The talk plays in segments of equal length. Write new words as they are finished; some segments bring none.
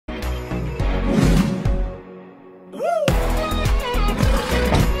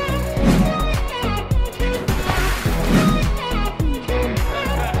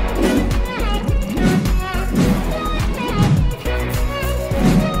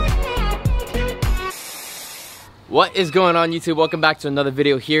What is going on, YouTube? Welcome back to another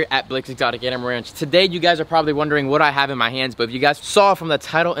video here at Blake's Exotic Animal Ranch. Today you guys are probably wondering what I have in my hands, but if you guys saw from the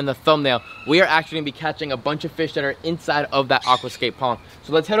title and the thumbnail, we are actually gonna be catching a bunch of fish that are inside of that aquascape pond.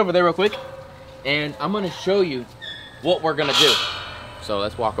 So let's head over there real quick and I'm gonna show you what we're gonna do. So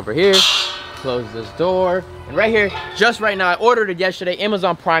let's walk over here, close this door, and right here, just right now, I ordered it yesterday.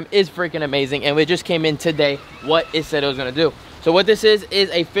 Amazon Prime is freaking amazing, and it just came in today what it said it was gonna do. So what this is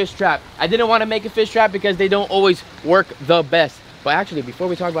a fish trap. I didn't want to make a fish trap because they don't always work the best. But actually, before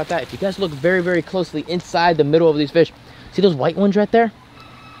we talk about that, if you guys look very, very closely inside the middle of these fish, see those white ones right there?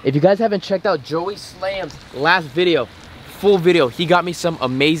 If you guys haven't checked out Joey Slam's last video, full video, he got me some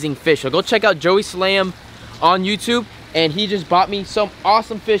amazing fish. So go check out Joey Slam on YouTube, and he just bought me some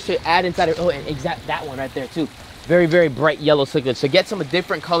awesome fish to add inside of, oh, and exact that one right there too. Very, very bright yellow cichlids. So get some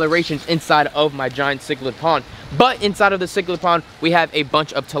different colorations inside of my giant cichlid pond. But inside of the cichlid pond, we have a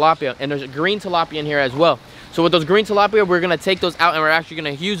bunch of tilapia, and there's a green tilapia in here as well. So with those green tilapia, we're gonna take those out and we're actually gonna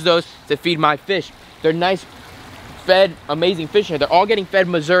use those to feed my fish. They're nice, fed, amazing fish here. They're all getting fed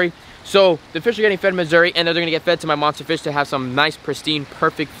Missouri. So the fish are getting fed Missouri, and they're gonna get fed to my monster fish to have some nice, pristine,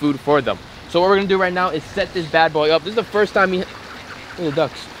 perfect food for them. So what we're gonna do right now is set this bad boy up. This is the first time look at the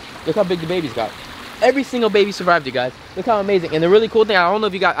ducks. Look how big the babies got. Every single baby survived, you guys. Look how amazing. And the really cool thing, I don't know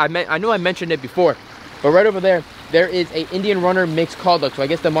if you got, I know I mentioned it before, but right over there, there is a Indian runner mixed called duck. So I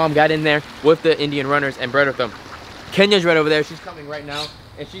guess the mom got in there with the Indian runners and bred with them. Kenya's right over there. She's coming right now,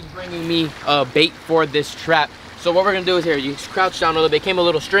 and she's bringing me bait for this trap. So what we're gonna do is here, you crouch down a little bit. Came a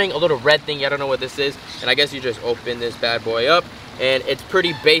little string, a little red thing. I don't know what this is. And I guess you just open this bad boy up, and it's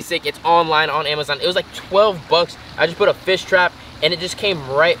pretty basic. It's online on Amazon. It was like 12 bucks. I just put a fish trap, and it just came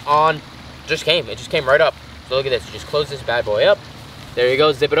right on. It just came right up. So look at this. You just close this bad boy up. There you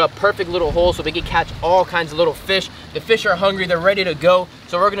go. Zip it up. Perfect little hole so we can catch all kinds of little fish. The fish are hungry. They're ready to go.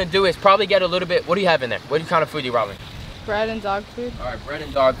 So what we're gonna do is probably get a little bit. What do you have in there? What kind of food do you robbing? Bread and dog food. All right, bread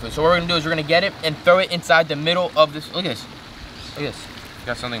and dog food. So what we're gonna do is we're gonna get it and throw it inside the middle of this. Look at this. Look at this.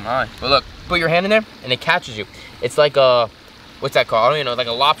 Got something in my eye. But look, put your hand in there and it catches you. It's like a, what's that called? I don't even know, like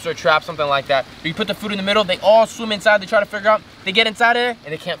a lobster trap, something like that. But you put the food in the middle, they all swim inside, they try to figure out, they get inside of there,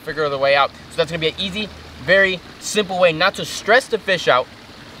 and they can't figure their way out. So that's gonna be an easy, very simple way not to stress the fish out,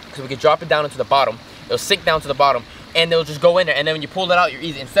 because we can drop it down into the bottom. It'll sink down to the bottom, and they'll just go in there, and then when you pull it out, you're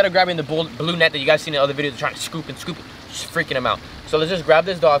easy. Instead of grabbing the blue net that you guys seen in other videos, trying to scoop and scoop it, just freaking them out. So let's just grab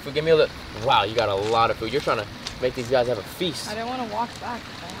this dog food, give me a little, wow, you got a lot of food. You're trying to make these guys have a feast. I didn't want to walk back.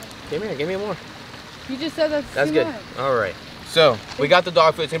 Come here, give me more. You just said that's good. Much. All right. So we got the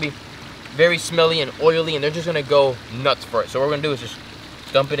dog food. It's gonna be very smelly and oily, and they're just gonna go nuts for it. So what we're gonna do is just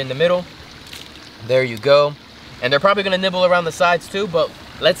dump it in the middle. There you go. And they're probably gonna nibble around the sides too, but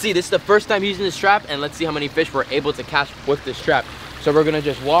let's see. This is the first time using this trap, and let's see how many fish we're able to catch with this trap. So we're gonna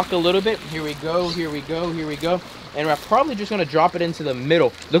just walk a little bit. Here we go, here we go, here we go. And we're probably just gonna drop it into the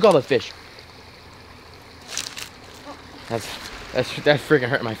middle. Look at all the fish. That's freaking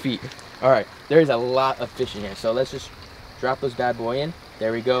hurting my feet. All right, there's a lot of fish in here. So let's just drop this bad boy in.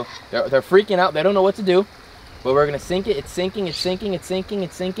 There we go. They're freaking out. They don't know what to do. But we're gonna sink it. It's sinking, it's sinking, it's sinking,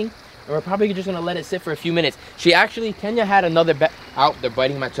 it's sinking. And we're probably just gonna let it sit for a few minutes. Kenya had another out. They're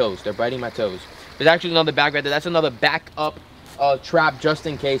biting my toes. They're biting my toes. There's actually another bag right there. That's another backup trap just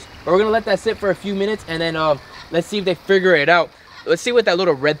in case. But we're gonna let that sit for a few minutes, and then let's see if they figure it out. Let's see what that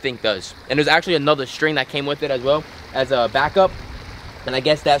little red thing does. And there's actually another string that came with it as well as a backup. And I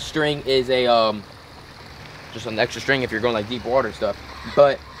guess that string is a just an extra string if you're going like deep water stuff.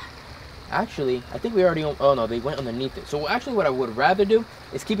 But actually, I think we already, oh no, they went underneath it. So actually what I would rather do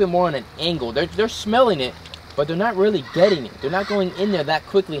is keep it more on an angle. They're smelling it, but they're not really getting it. They're not going in there that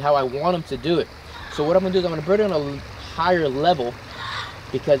quickly how I want them to do it. So what I'm gonna do is I'm gonna put it on a higher level,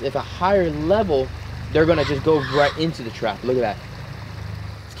 because if a higher level, they're gonna just go right into the trap. Look at that.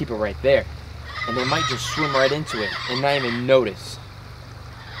 Let's keep it right there. And they might just swim right into it and not even notice.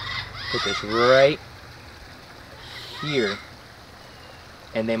 Put this right here,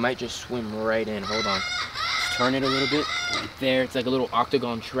 and they might just swim right in. Hold on. Just turn it a little bit. Right there. It's like a little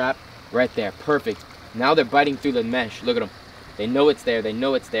octagon trap. Right there. Perfect. Now they're biting through the mesh. Look at them. They know it's there. They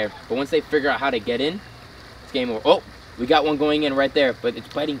know it's there. But once they figure out how to get in, it's game over. Oh, we got one going in right there, but it's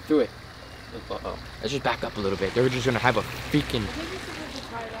biting through it. Uh-oh. Let's just back up a little bit. They're just going to have a freaking...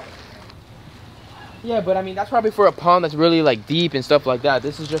 Yeah, but I mean, that's probably for a pond that's really like deep and stuff like that.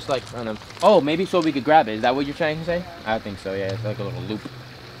 This is just like, I don't know. Oh, maybe so we could grab it. Is that what you're trying to say? I think so, yeah. It's like a little loop.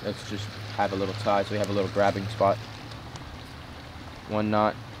 Let's just have a little tie so we have a little grabbing spot. 1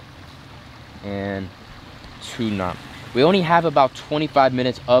 knot and 2 knot. We only have about 25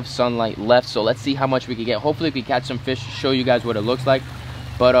 minutes of sunlight left, so let's see how much we can get. Hopefully we can catch some fish to show you guys what it looks like.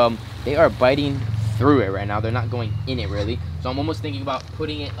 But they are biting through it right now. They're not going in it really. So I'm almost thinking about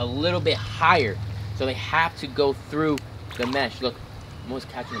putting it a little bit higher. So they have to go through the mesh. Look, I'm almost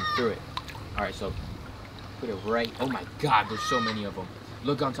catching them through it. All right, so put it right. Oh my God, there's so many of them.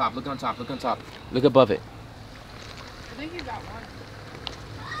 Look on top, look on top, look on top. Look above it. I think you got one.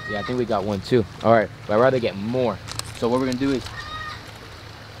 Yeah, I think we got one too. All right, but I'd rather get more. So what we're gonna do is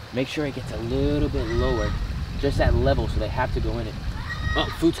make sure it gets a little bit lower, just at level, so they have to go in it.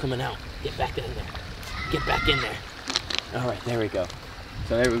 Oh, food's coming out. Get back in there. Get back in there. All right, there we go.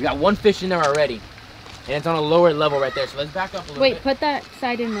 So there, we've got one fish in there already, and it's on a lower level right there. So let's back up a little bit. Wait, put that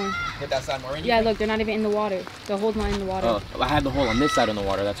side in there. Put that side more in? Yeah, look, they're not even in the water. The hole's not in the water. Oh, I had the hole on this side in the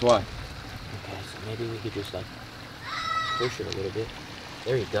water, that's why. Okay, so maybe we could just like push it a little bit.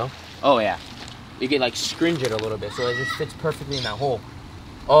 There you go. Oh yeah. You could like scringe it a little bit so it just fits perfectly in that hole.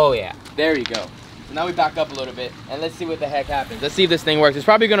 Oh yeah, there you go. So now we back up a little bit and let's see what the heck happens. Let's see if this thing works. It's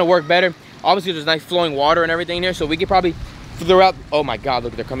probably gonna work better. Obviously there's nice flowing water and everything there, so we could probably figure out, oh my God,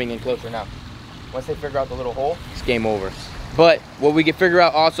 look, they're coming in closer now. Once they figure out the little hole, it's game over. But what we can figure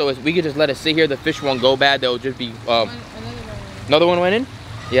out also is we could just let it sit here. The fish won't go bad. They'll just be, another one went in?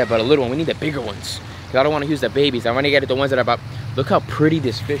 Yeah, but a little one. We need the bigger ones. Because I don't want to use the babies. I want to get the ones that are about, look how pretty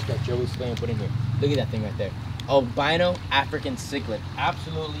this fish that Joey's going to put in here. Look at that thing right there. Albino African cichlid.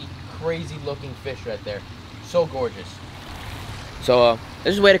 Absolutely crazy looking fish right there. So gorgeous. So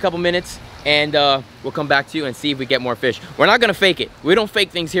let's just wait a couple minutes and we'll come back to you and see if we get more fish. We're not going to fake it. We don't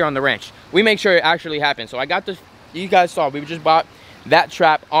fake things here on the ranch. We make sure it actually happens. So I got this. You guys saw, we just bought that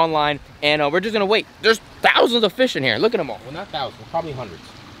trap online, and we're just gonna wait. There's thousands of fish in here. Look at them all. Well, not thousands, probably hundreds.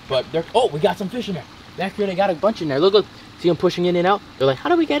 But they're, oh, we got some fish in there. Back here, they got a bunch in there. Look, look. See them pushing in and out? They're like, how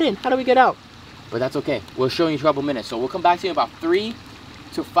do we get in? How do we get out? But that's okay. We'll show you in a couple minutes. So we'll come back to you in about 3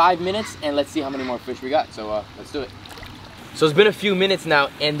 to 5 minutes, and let's see how many more fish we got. So let's do it. So it's been a few minutes now,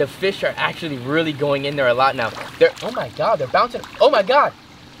 and the fish are actually really going in there a lot now. They're, oh my God, they're bouncing. Oh my God,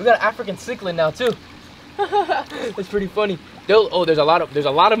 we got an African cichlid now too. It's pretty funny. Oh, there's a lot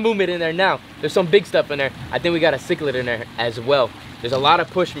of movement in there now. There's some big stuff in there. I think we got a cichlid in there as well. There's a lot of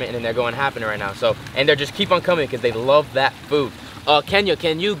pushment in there happening right now. So, and they're just keep on coming because they love that food. Kenya,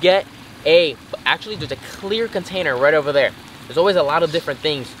 can you get actually there's a clear container right over there. There's always a lot of different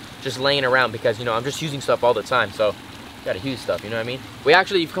things just laying around because, you know, I'm just using stuff all the time. So gotta use stuff, you know what I mean?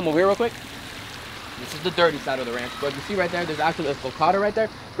 You come over here real quick. This is the dirty side of the ranch, but you see right there, there's actually a focata right there.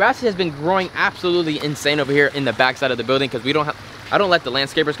 Grass has been growing absolutely insane over here in the back side of the building because I don't let the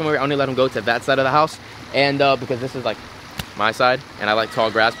landscapers come over here. I only let them go to that side of the house, and because this is like my side, and I like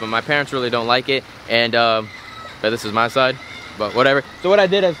tall grass, but my parents really don't like it, and but this is my side, but whatever. So what I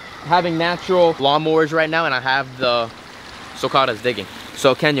did is having natural lawnmowers right now, and I have the focatas digging.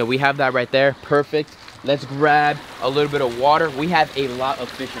 So Kenya, we have that right there, perfect. Let's grab a little bit of water. We have a lot of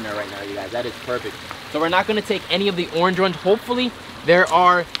fish in there right now, you guys. That is perfect. So we're not gonna take any of the orange ones. Hopefully there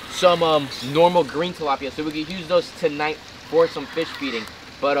are some normal green tilapia, so we can use those tonight for some fish feeding.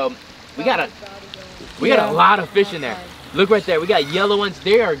 But we got a lot of fish in there. Look right there, we got yellow ones.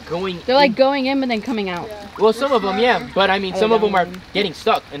 They are going. They're like going in, but then coming out. Yeah. Well, some of them, yeah, but I mean, some of them are getting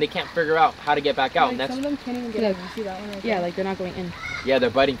stuck and they can't figure out how to get back out. Like, and that's, some of them can't even get in. You see that one right there? Yeah, like they're not going in. Yeah, they're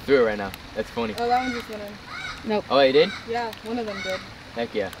biting through it right now. That's funny. Oh, that one just went in. Nope. Oh, they did? Yeah, one of them did.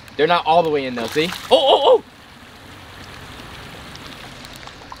 Heck yeah. They're not all the way in though, see? Oh!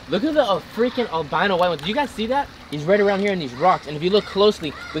 Look at the freaking albino white one. Did you guys see that? He's right around here in these rocks. And if you look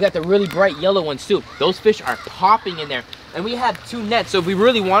closely, we got the really bright yellow ones too. Those fish are popping in there. And we have 2 nets. So if we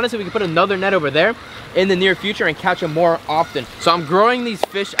really wanted to, we could put another net over there in the near future and catch them more often. So I'm growing these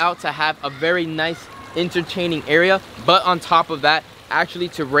fish out to have a very nice, entertaining area. But on top of that, actually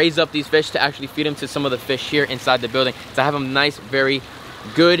to raise up these fish, to actually feed them to some of the fish here inside the building. To have them nice, very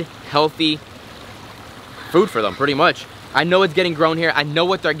good, healthy food for them, pretty much. I know it's getting grown here. I know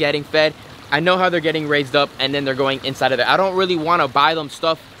what they're getting fed. I know how they're getting raised up, and then they're going inside of there. I don't really want to buy them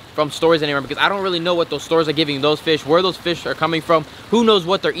stuff from stores anymore because I don't really know what those stores are giving those fish, where those fish are coming from, who knows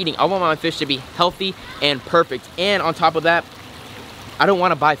what they're eating. I want my fish to be healthy and perfect. And on top of that, I don't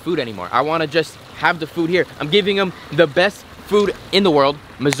want to buy food anymore. I want to just have the food here. I'm giving them the best food in the world,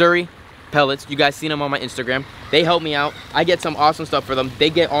 Missouri pellets. You guys seen them on my Instagram. They help me out. I get some awesome stuff for them. They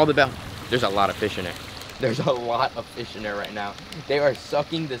get all the best. There's a lot of fish in there. There's a lot of fish in there right now. They are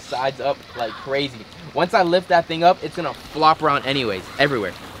sucking the sides up like crazy. Once I lift that thing up, it's gonna flop around anyways,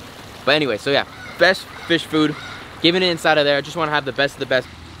 everywhere. But anyway, so yeah, best fish food, giving it inside of there. I just wanna have the best of the best.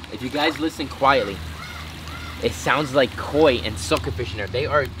 If you guys listen quietly, it sounds like koi and suckerfish in there. They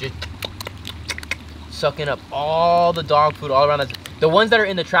are just sucking up all the dog food all around us. The ones that are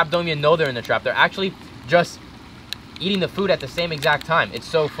in the trap don't even know they're in the trap. They're actually just eating the food at the same exact time. It's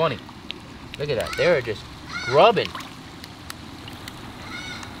so funny. Look at that. They're just grubbing.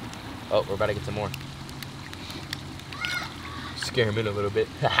 Oh, we're about to get some more. Scare him in a little bit.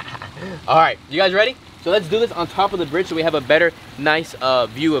 All right, you guys ready? So let's do this on top of the bridge so we have a better, nice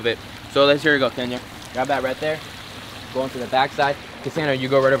view of it. So here we go, Kenya. Grab that right there. Go into the backside. Cassandra, you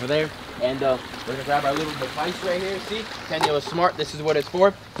go right over there. And we're gonna grab our little device right here. See, Kenya was smart. This is what it's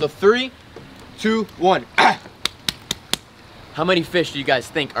for. So 3, 2, 1. How many fish do you guys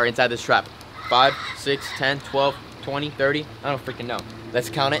think are inside this trap? 5, 6, 10, 12, 20, 30? I don't freaking know. Let's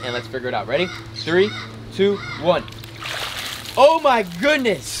count it and let's figure it out. Ready? 3, 2, 1. Oh my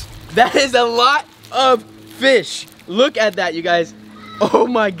goodness! That is a lot of fish. Look at that, you guys. Oh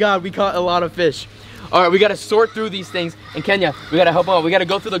my God, we caught a lot of fish. All right, we gotta sort through these things. And Kenya, we gotta help out. We gotta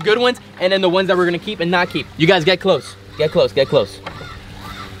go through the good ones and then the ones that we're gonna keep and not keep. You guys get close. Get close, get close.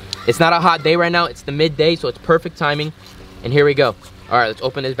 It's not a hot day right now. It's the midday, so it's perfect timing. And here we go. All right, let's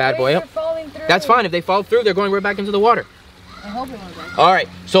open this bad boy up. That's fine. If they fall through, they're going right back into the water. I hope it won't go. All right,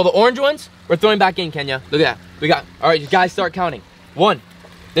 so the orange ones, we're throwing back in, Kenya. Look at that. We got, all right, you guys start counting. 1.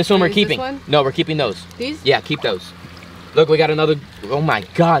 This one we're keeping. This one? No, we're keeping those. These? Yeah, keep those. Look, we got another. Oh my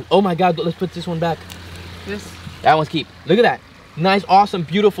God. Oh my God. Let's put this one back. This? That one's keep. Look at that. Nice, awesome,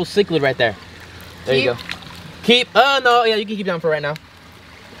 beautiful cichlid right there. There you go. Keep. Oh, no. Yeah, you can keep that one for right now.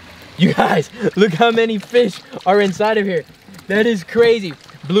 You guys, look how many fish are inside of here. That is crazy.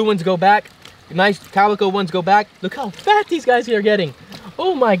 Blue ones go back. Nice calico ones go back. Look how fat these guys here are getting.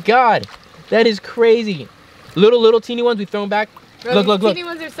 Oh my God. That is crazy. Little teeny ones we throw them back. Bro, look. Teeny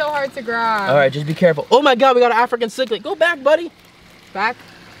ones are so hard to grab. All right, just be careful. Oh my God, we got an African cichlid. Go back, buddy. Back?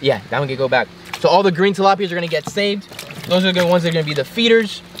 Yeah, that one can go back. So all the green tilapias are gonna get saved. Those are the ones that are gonna be the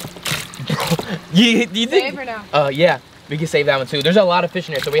feeders. you think? Save for now. Yeah, we can save that one too. There's a lot of fish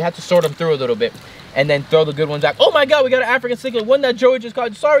in there, so we have to sort them through a little bit, and then throw the good ones back. Oh my God, we got an African cichlid. One that Joey just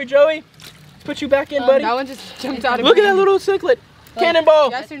caught. Sorry, Joey. Let's put you back in, buddy. That one just jumped out of. Look at that little cichlid. Cannonball.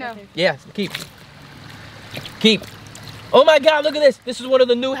 Yes or no? Yeah, keep. Keep. Oh my God, look at this. This is one of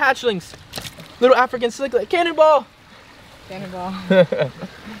the new hatchlings. Little African cichlid. Cannonball. Cannonball.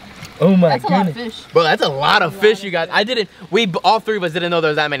 Oh my That's goodness. a lot of fish. Bro, that's a lot of fish, you guys. All 3 of us didn't know there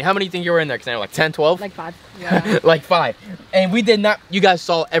was that many. How many do you think you were in there? Because like 10, 12? Like 5. Yeah. Like 5. And we did not, you guys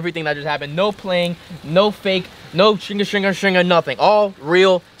saw everything that just happened. No playing, no fake, no stringer, nothing. All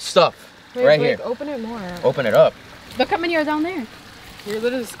real stuff. Wait, right Blake, here. Open it more. Open it up. Look how many are down there. You're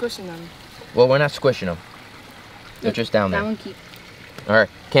literally squishing them. Well, we're not squishing them. They're just down there. That one keep. All right,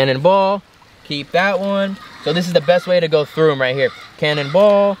 cannonball, keep that one. So this is the best way to go through them right here.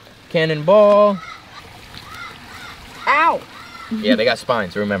 Cannonball, cannonball. Ow! Yeah, they got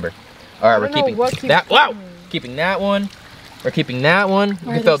spines, remember. All right, we're keeping that. Wow! Keeping that one. We're keeping that one.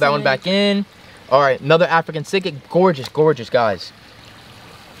 We can throw that one back in. All right, another African cichlid. Gorgeous, gorgeous, guys.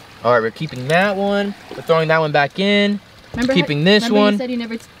 All right, we're keeping that one. We're throwing that one back in. Remember keeping this remember one. You said you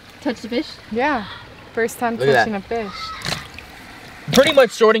never touched a fish? Yeah. First time touching a fish. Pretty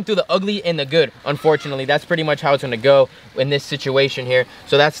much sorting through the ugly and the good. Unfortunately, that's pretty much how it's gonna go in this situation here.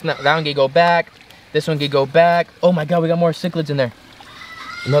 So that's not, that one can go back. This one can go back. Oh my God, we got more cichlids in there.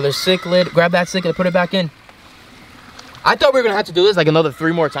 Another cichlid. Grab that cichlid, put it back in. I thought we were gonna have to do this like another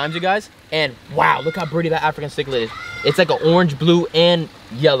 3 more times, you guys. And wow, look how pretty that African cichlid is. It's like an orange, blue, and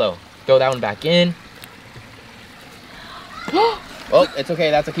yellow. Throw that one back in. Oh, it's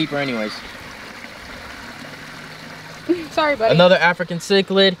okay. That's a keeper anyways. Sorry, buddy. Another African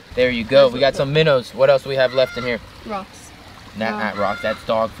cichlid. There you go. We got some minnows. What else do we have left in here? Rocks. Not rocks. That's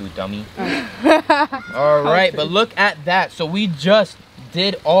dog food, dummy. All right, but look at that. So we just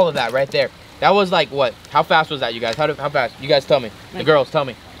did all of that right there. That was like what? How fast was that, you guys? How fast? You guys tell me. The girls, tell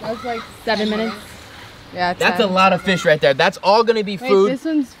me. That was like 7 minutes. Yeah, that's a lot of fish right there. That's all gonna be food. Wait, this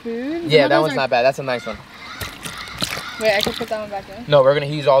one's food? Yeah, that one's not bad. That's a nice one. Wait, I can put that one back in? No, we're gonna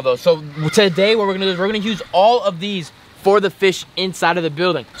use all those. So today what we're gonna do is we're gonna use all of these for the fish inside of the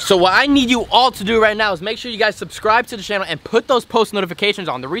building. So what I need you all to do right now is make sure you guys subscribe to the channel and put those post notifications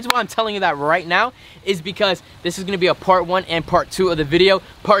on. The reason why I'm telling you that right now is because this is gonna be a part 1 and part 2 of the video.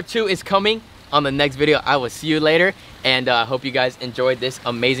 Part 2 is coming on the next video. I will see you later, and I hope you guys enjoyed this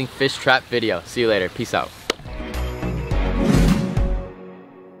amazing fish trap video. See you later. Peace out.